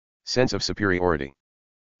Sense of superiority.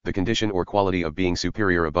 The condition or quality of being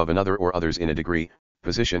superior above another or others in a degree,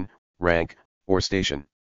 position, rank, or station.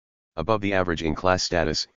 Above the average in class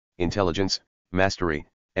status, intelligence, mastery,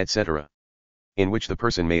 etc. In which the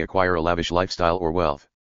person may acquire a lavish lifestyle or wealth.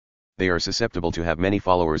 They are susceptible to have many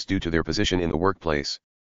followers due to their position in the workplace.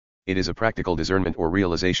 It is a practical discernment or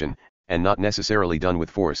realization, and not necessarily done with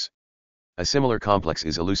force. A similar complex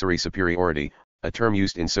is illusory superiority, a term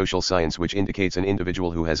used in social science which indicates an individual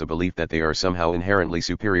who has a belief that they are somehow inherently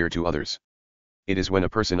superior to others. It is when a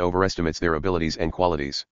person overestimates their abilities and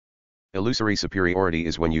qualities. Illusory superiority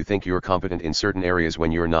is when you think you're competent in certain areas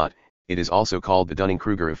when you're not. It is also called the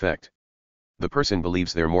Dunning-Kruger effect. The person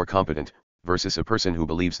believes they're more competent, versus a person who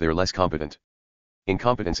believes they're less competent.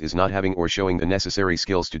 Incompetence is not having or showing the necessary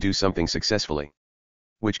skills to do something successfully,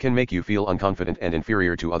 which can make you feel unconfident and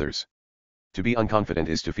inferior to others. To be unconfident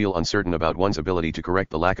is to feel uncertain about one's ability to correct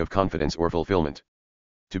the lack of confidence or fulfillment.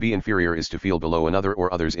 To be inferior is to feel below another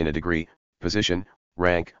or others in a degree, position,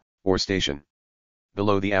 rank, or station.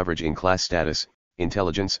 Below the average in class status,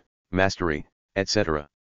 intelligence, mastery, etc.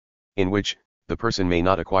 In which, the person may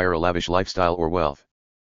not acquire a lavish lifestyle or wealth.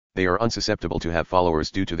 They are unsusceptible to have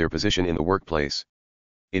followers due to their position in the workplace.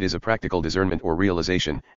 It is a practical discernment or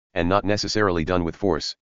realization, and not necessarily done with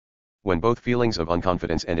force. When both feelings of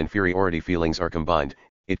unconfidence and inferiority feelings are combined,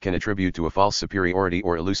 it can attribute to a false superiority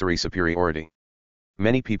or illusory superiority.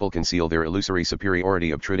 Many people conceal their illusory superiority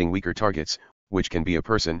obtruding weaker targets, which can be a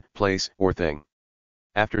person, place, or thing.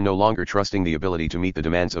 After no longer trusting the ability to meet the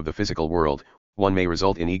demands of the physical world, one may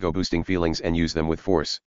result in ego-boosting feelings and use them with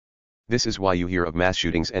force. This is why you hear of mass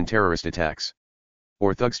shootings and terrorist attacks.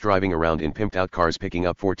 Or thugs driving around in pimped-out cars picking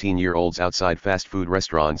up 14-year-olds outside fast food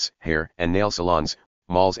restaurants, hair and nail salons,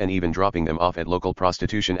 malls, and even dropping them off at local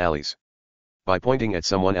prostitution alleys. By pointing at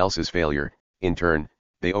someone else's failure, in turn,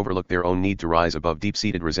 they overlook their own need to rise above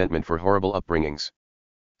deep-seated resentment for horrible upbringings.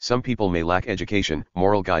 Some people may lack education,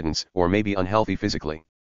 moral guidance, or may be unhealthy physically.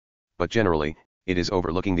 But generally, it is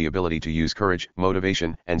overlooking the ability to use courage,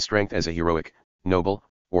 motivation, and strength as a heroic, noble,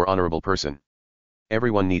 or honorable person.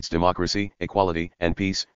 Everyone needs democracy, equality, and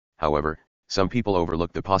peace. However, some people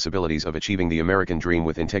overlook the possibilities of achieving the American dream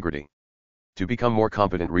with integrity. To become more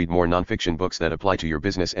competent, read more nonfiction books that apply to your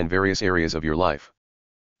business and various areas of your life.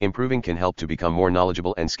 Improving can help to become more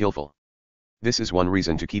knowledgeable and skillful. This is one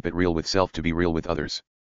reason to keep it real with self, to be real with others.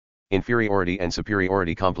 Inferiority and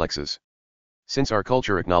superiority complexes. Since our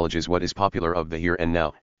culture acknowledges what is popular of the here and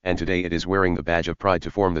now, and today it is wearing the badge of pride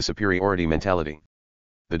to form the superiority mentality.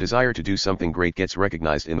 The desire to do something great gets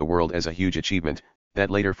recognized in the world as a huge achievement,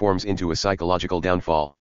 that later forms into a psychological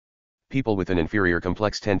downfall. People with an inferior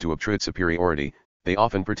complex tend to obtrude superiority. They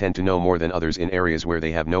often pretend to know more than others in areas where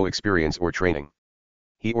they have no experience or training.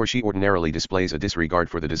 He or she ordinarily displays a disregard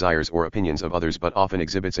for the desires or opinions of others, but often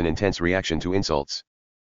exhibits an intense reaction to insults.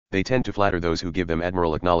 They tend to flatter those who give them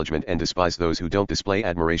admirable acknowledgement and despise those who don't display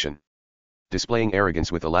admiration. Displaying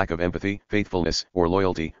arrogance with a lack of empathy, faithfulness, or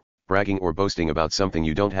loyalty, bragging or boasting about something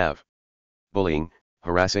you don't have. Bullying,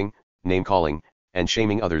 harassing, name-calling, and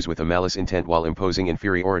shaming others with a malice intent while imposing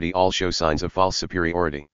inferiority all show signs of false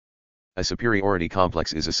superiority. A superiority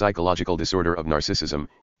complex is a psychological disorder of narcissism,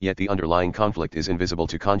 yet the underlying conflict is invisible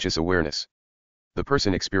to conscious awareness. The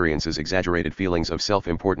person experiences exaggerated feelings of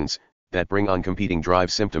self-importance, that bring on competing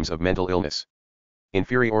drive symptoms of mental illness.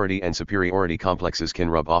 Inferiority and superiority complexes can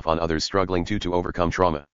rub off on others struggling to overcome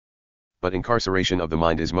trauma. But incarceration of the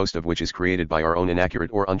mind is most of which is created by our own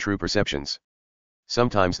inaccurate or untrue perceptions.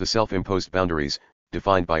 Sometimes the self-imposed boundaries,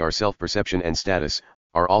 defined by our self-perception and status,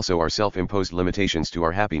 are also our self-imposed limitations to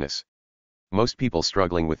our happiness. Most people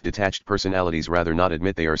struggling with detached personalities rather not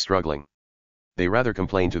admit they are struggling. They rather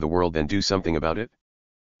complain to the world than do something about it.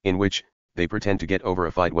 In which, they pretend to get over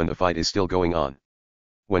a fight when the fight is still going on.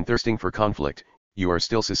 When thirsting for conflict, you are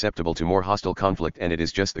still susceptible to more hostile conflict, and it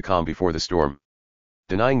is just the calm before the storm.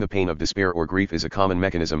 Denying the pain of despair or grief is a common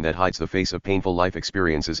mechanism that hides the face of painful life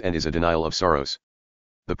experiences and is a denial of sorrows.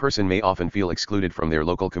 The person may often feel excluded from their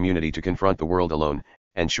local community to confront the world alone,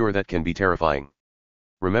 and sure, that can be terrifying.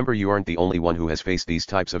 Remember, you aren't the only one who has faced these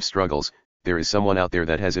types of struggles. There is someone out there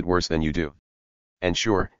that has it worse than you do. And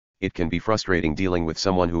sure, it can be frustrating dealing with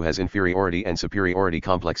someone who has inferiority and superiority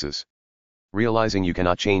complexes. Realizing you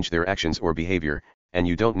cannot change their actions or behavior, and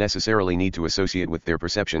you don't necessarily need to associate with their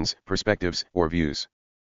perceptions, perspectives, or views,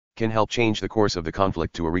 can help change the course of the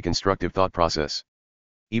conflict to a reconstructive thought process.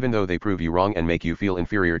 Even though they prove you wrong and make you feel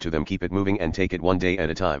inferior to them, keep it moving and take it one day at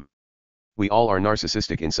a time. We all are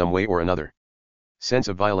narcissistic in some way or another. Sense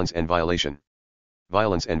of violence and violation.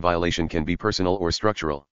 Violence and violation can be personal or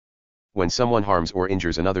structural. When someone harms or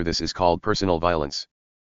injures another, this is called personal violence.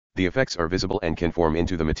 The effects are visible and can form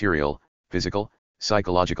into the material, physical,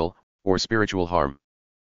 psychological, or spiritual harm.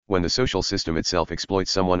 When the social system itself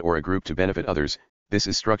exploits someone or a group to benefit others, this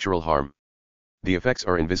is structural harm. The effects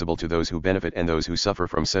are invisible to those who benefit and those who suffer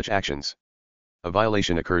from such actions. A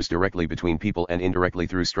violation occurs directly between people and indirectly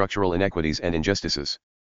through structural inequities and injustices.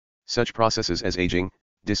 Such processes as aging,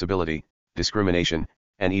 disability, discrimination,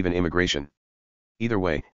 and even immigration. Either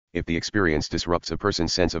way, if the experience disrupts a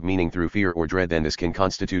person's sense of meaning through fear or dread, then this can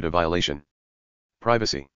constitute a violation.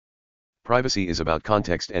 Privacy. Privacy is about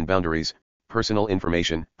context and boundaries, personal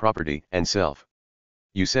information, property, and self.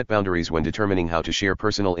 You set boundaries when determining how to share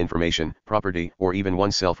personal information, property, or even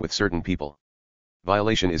oneself with certain people.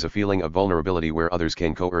 Violation is a feeling of vulnerability where others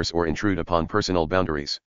can coerce or intrude upon personal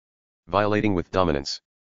boundaries. Violating with dominance.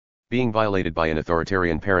 Being violated by an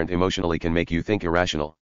authoritarian parent emotionally can make you think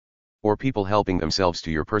irrational. Or people helping themselves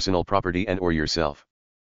to your personal property and or yourself.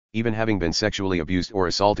 Even having been sexually abused or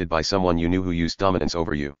assaulted by someone you knew who used dominance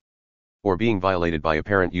over you. Or being violated by a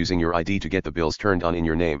parent using your ID to get the bills turned on in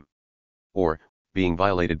your name. Or, being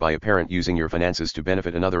violated by a parent using your finances to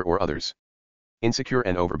benefit another or others. Insecure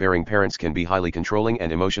and overbearing parents can be highly controlling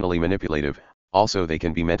and emotionally manipulative, also they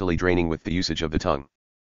can be mentally draining with the usage of the tongue.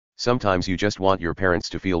 Sometimes you just want your parents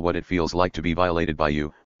to feel what it feels like to be violated by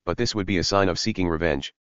you, but this would be a sign of seeking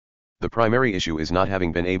revenge. The primary issue is not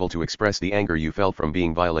having been able to express the anger you felt from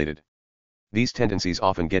being violated. These tendencies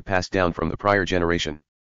often get passed down from the prior generation.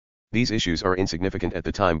 These issues are insignificant at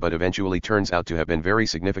the time but eventually turns out to have been very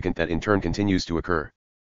significant that in turn continues to occur.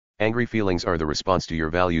 Angry feelings are the response to your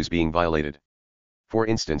values being violated. For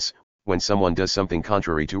instance, when someone does something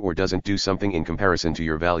contrary to or doesn't do something in comparison to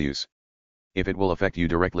your values. If it will affect you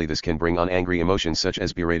directly, this can bring on angry emotions such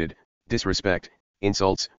as berated, disrespect,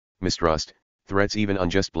 insults, mistrust, threats, even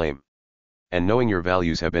unjust blame. And knowing your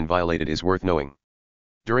values have been violated is worth knowing.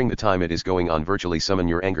 During the time it is going on, virtually summon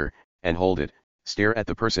your anger, and hold it. Stare at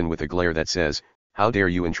the person with a glare that says, "How dare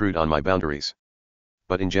you intrude on my boundaries?"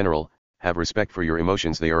 But in general, have respect for your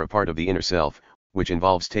emotions. They are a part of the inner self, which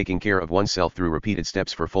involves taking care of oneself through repeated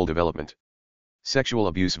steps for full development. Sexual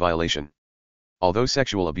abuse violation. Although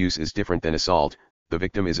sexual abuse is different than assault, the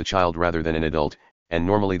victim is a child rather than an adult, and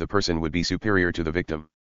normally the person would be superior to the victim.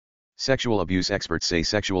 Sexual abuse experts say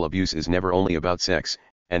sexual abuse is never only about sex,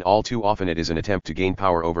 and all too often it is an attempt to gain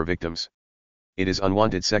power over victims. It is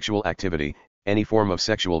unwanted sexual activity, any form of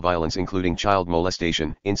sexual violence including child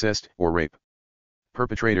molestation, incest, or rape.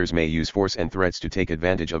 Perpetrators may use force and threats to take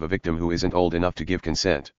advantage of a victim who isn't old enough to give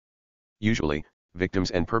consent. Usually,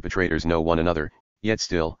 victims and perpetrators know one another, yet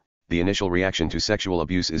still, the initial reaction to sexual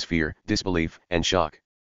abuse is fear, disbelief, and shock.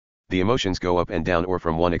 The emotions go up and down or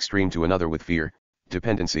from one extreme to another with fear,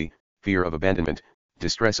 dependency, fear of abandonment,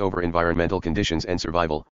 distress over environmental conditions and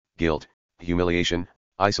survival, guilt, humiliation,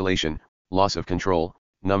 isolation, loss of control,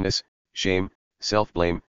 numbness, shame,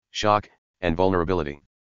 self-blame, shock, and vulnerability.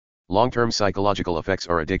 Long-term psychological effects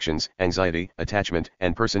are addictions, anxiety, attachment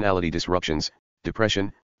and personality disruptions,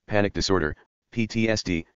 depression, panic disorder,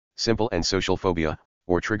 PTSD, simple and social phobia,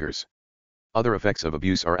 or triggers. Other effects of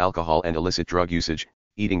abuse are alcohol and illicit drug usage,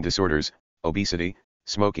 eating disorders, obesity,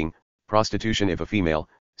 smoking, prostitution if a female,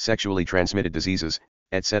 sexually transmitted diseases,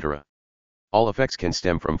 etc. All effects can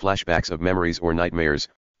stem from flashbacks of memories or nightmares,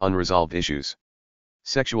 unresolved issues.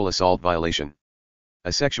 Sexual assault violation.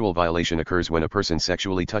 A sexual violation occurs when a person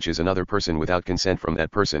sexually touches another person without consent from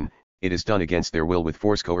that person. It is done against their will with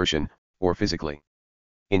force, coercion, or physically.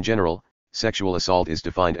 In general, sexual assault is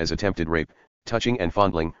defined as attempted rape, touching and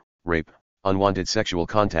fondling, rape, unwanted sexual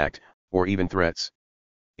contact, or even threats.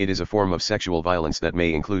 It is a form of sexual violence that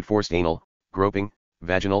may include forced anal, groping,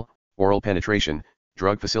 vaginal, oral penetration,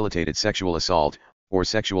 drug-facilitated sexual assault, or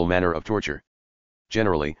sexual manner of torture.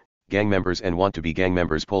 Generally, gang members and want-to-be gang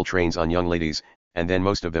members pull trains on young ladies, and then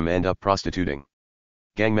most of them end up prostituting.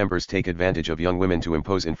 Gang members take advantage of young women to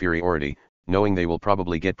impose inferiority, knowing they will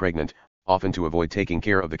probably get pregnant, often to avoid taking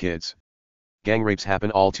care of the kids. Gang rapes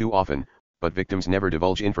happen all too often, but victims never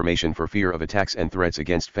divulge information for fear of attacks and threats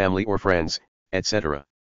against family or friends, etc.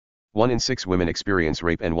 1 in 6 women experience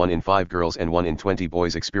rape and 1 in 5 girls and 1 in 20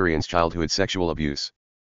 boys experience childhood sexual abuse.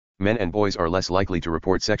 Men and boys are less likely to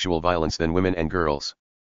report sexual violence than women and girls.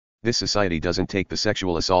 This society doesn't take the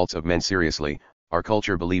sexual assaults of men seriously. Our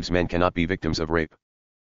culture believes men cannot be victims of rape.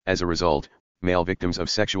 As a result, male victims of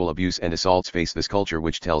sexual abuse and assaults face this culture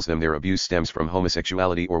which tells them their abuse stems from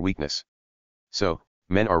homosexuality or weakness. So,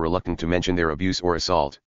 men are reluctant to mention their abuse or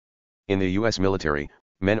assault. In the US military,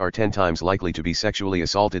 men are 10 times likely to be sexually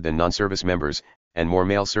assaulted than non-service members, and more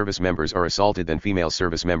male service members are assaulted than female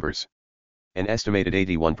service members. An estimated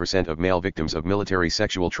 81% of male victims of military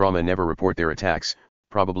sexual trauma never report their attacks,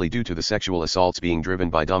 probably due to the sexual assaults being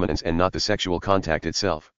driven by dominance and not the sexual contact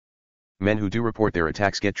itself. Men who do report their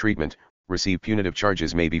attacks get treatment, receive punitive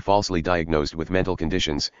charges, may be falsely diagnosed with mental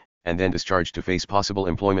conditions, and then discharged to face possible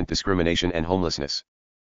employment discrimination and homelessness.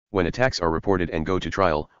 When attacks are reported and go to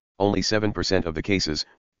trial, only 7% of the cases,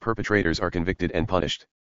 perpetrators are convicted and punished.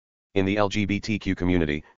 In the LGBTQ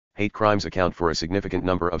community, hate crimes account for a significant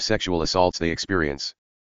number of sexual assaults they experience.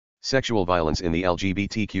 Sexual violence in the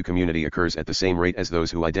LGBTQ community occurs at the same rate as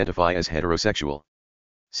those who identify as heterosexual.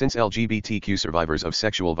 Since LGBTQ survivors of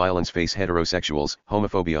sexual violence face heterosexuals,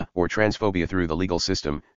 homophobia, or transphobia through the legal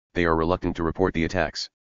system, they are reluctant to report the attacks.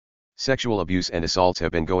 Sexual abuse and assaults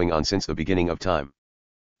have been going on since the beginning of time.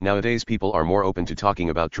 Nowadays people are more open to talking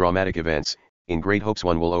about traumatic events, in great hopes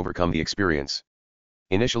one will overcome the experience.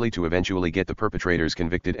 Initially to eventually get the perpetrators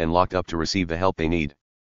convicted and locked up to receive the help they need.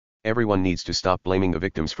 Everyone needs to stop blaming the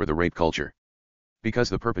victims for the rape culture. Because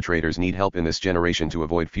the perpetrators need help in this generation to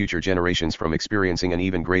avoid future generations from experiencing an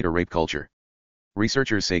even greater rape culture.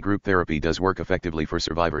 Researchers say group therapy does work effectively for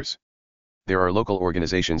survivors. There are local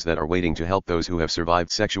organizations that are waiting to help those who have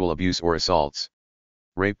survived sexual abuse or assaults.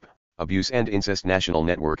 Rape, Abuse and Incest National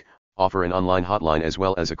Network offer an online hotline as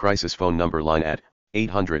well as a crisis phone number line at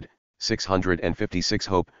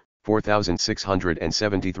 800-656-HOPE,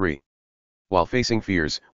 4673. While facing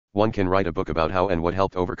fears, one can write a book about how and what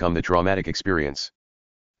helped overcome the traumatic experience.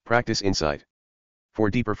 Practice insight. For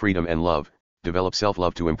deeper freedom and love, develop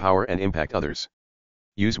self-love to empower and impact others.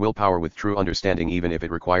 Use willpower with true understanding even if it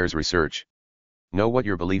requires research. Know what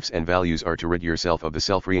your beliefs and values are to rid yourself of the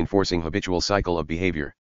self-reinforcing habitual cycle of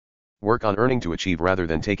behavior. Work on earning to achieve rather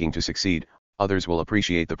than taking to succeed, others will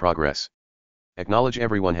appreciate the progress. Acknowledge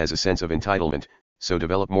everyone has a sense of entitlement, so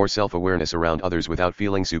develop more self-awareness around others without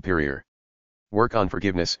feeling superior. Work on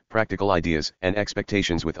forgiveness, practical ideas, and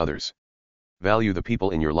expectations with others. Value the people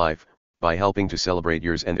in your life, by helping to celebrate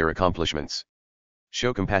yours and their accomplishments.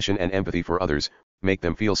 Show compassion and empathy for others, make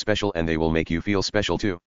them feel special and they will make you feel special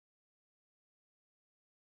too.